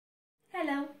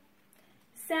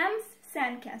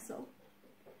Sandcastle.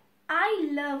 I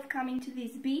love coming to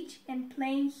this beach and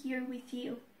playing here with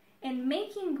you and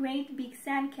making great big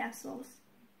sandcastles,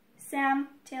 Sam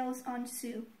tells Aunt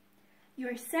Sue.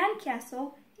 Your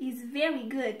sandcastle is very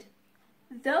good.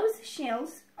 Those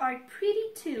shells are pretty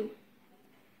too.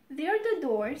 They're the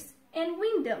doors and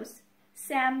windows,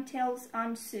 Sam tells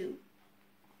Aunt Sue.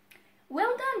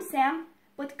 Well done, Sam,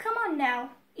 but come on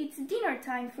now, it's dinner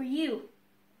time for you.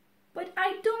 But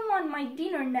I don't want my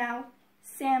dinner now,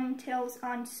 Sam tells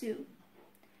Aunt Sue.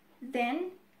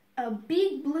 Then a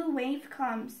big blue wave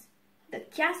comes. The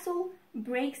castle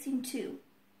breaks in two.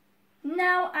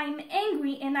 Now I'm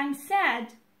angry and I'm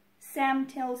sad, Sam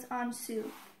tells Aunt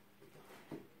Sue.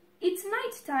 It's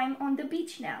night time on the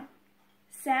beach now.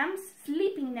 Sam's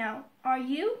sleeping now, are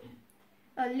you?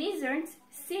 A lizard's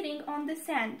sitting on the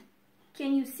sand.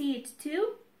 Can you see it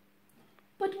too?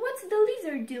 But what's the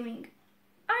lizard doing?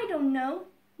 I don't know.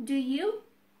 Do you?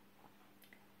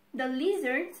 The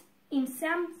lizard's in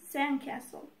Sam's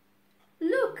sandcastle.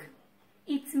 Look,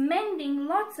 it's mending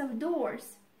lots of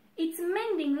doors. It's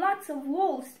mending lots of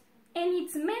walls, and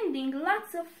it's mending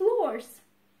lots of floors.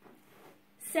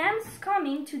 Sam's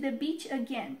coming to the beach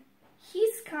again.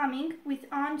 He's coming with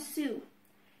Aunt Sue.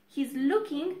 He's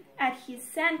looking at his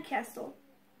sandcastle.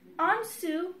 Aunt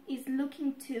Sue is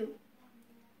looking too.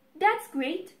 That's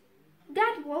great.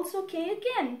 That wall's okay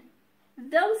again.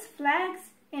 Those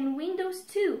flags and windows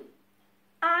too.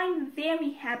 I'm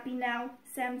very happy now,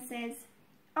 Sam says.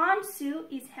 Aunt Sue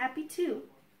is happy too.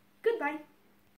 Goodbye.